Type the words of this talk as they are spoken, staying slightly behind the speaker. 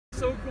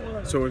so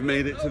cool. So we've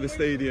made it to the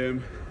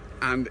stadium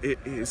and it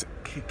is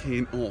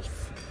kicking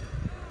off.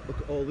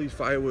 Look at all these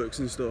fireworks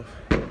and stuff.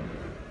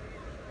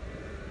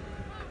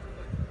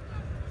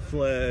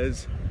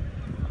 Flares.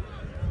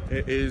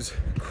 It is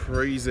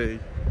crazy.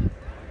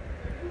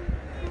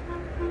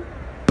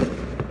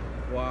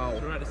 Wow.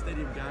 We're at the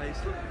stadium, guys.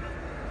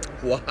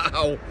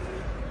 Wow.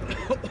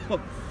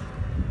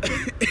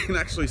 You can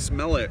actually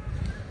smell it.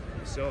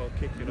 It's all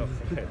kicking off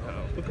right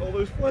now. Look at all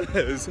those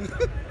flares.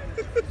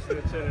 Just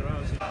gonna turn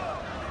around.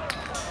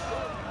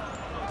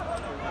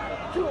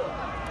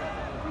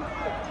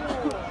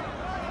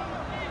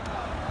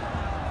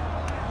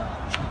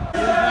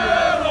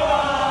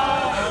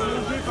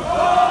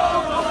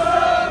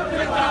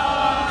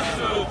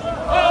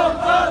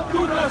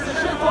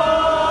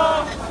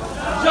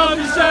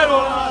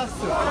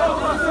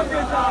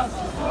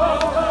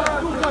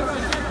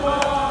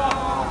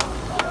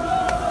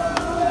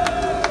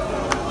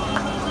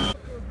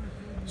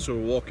 So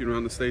we're walking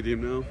around the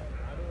stadium now.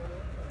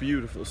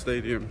 Beautiful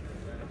stadium.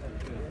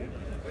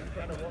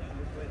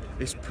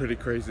 It's pretty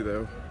crazy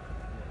though.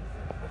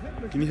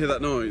 Can you hear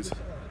that noise?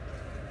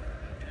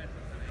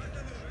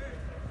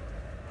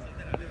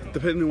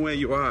 Depending on where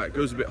you are, it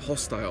goes a bit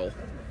hostile.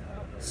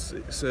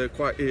 It's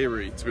quite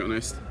eerie, to be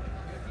honest.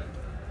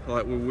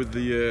 Like we're with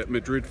the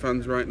Madrid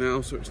fans right now,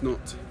 so it's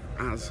not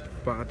as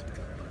bad.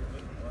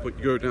 But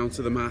you go down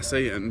to the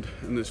Marseille end,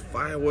 and there's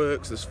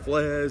fireworks, there's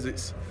flares.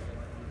 It's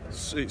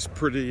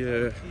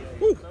pretty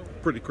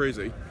pretty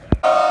crazy.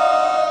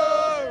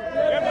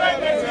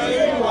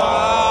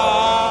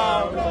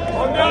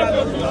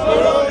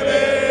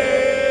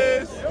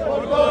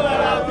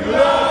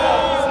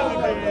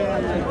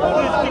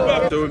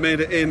 So we made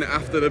it in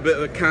after a bit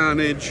of a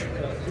carnage,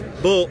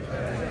 but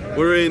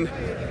we're in.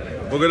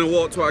 We're going to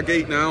walk to our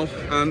gate now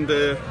and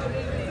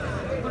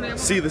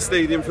see the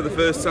stadium for the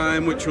first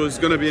time, which was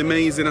going to be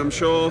amazing, I'm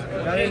sure.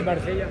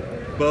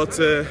 But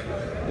a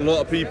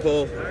lot of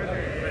people,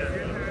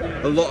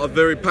 a lot of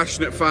very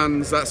passionate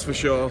fans, that's for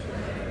sure.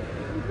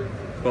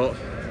 But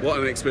what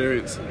an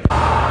experience. What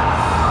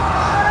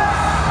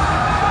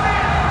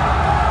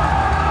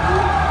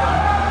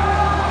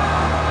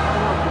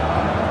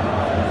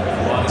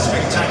a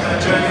spectacular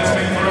journey it's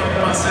been for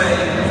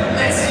Marseille.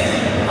 Let's see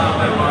how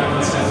their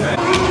rivals have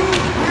been.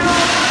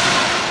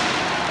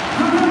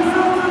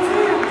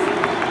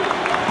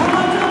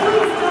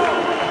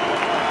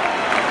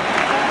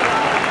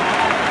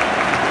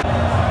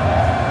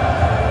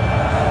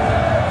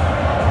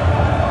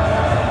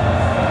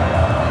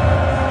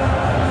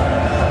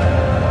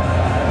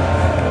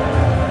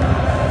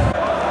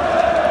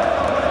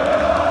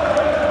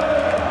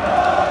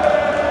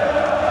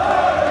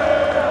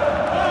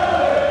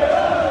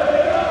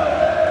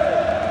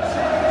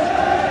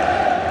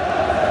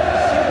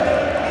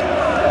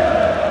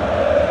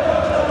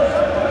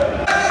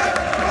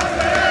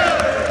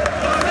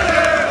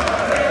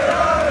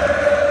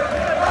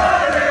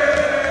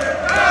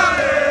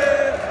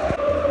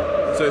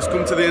 So it's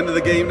come to the end of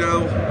the game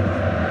now.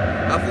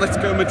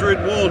 Atletico Madrid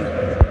won.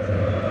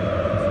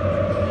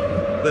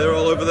 They're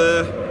all over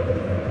there.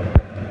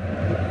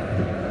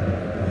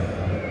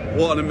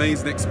 What an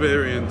amazing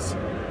experience.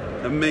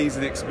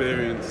 Amazing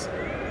experience.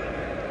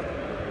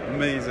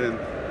 Amazing.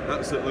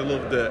 Absolutely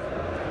loved it.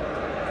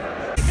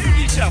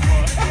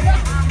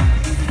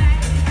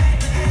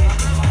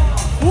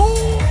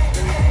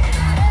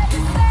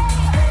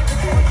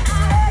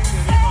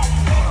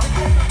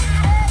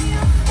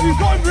 You've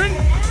got him, Bryn.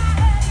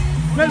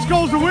 Let's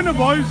goal's the winner,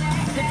 boys.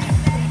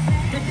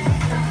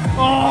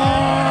 Oh!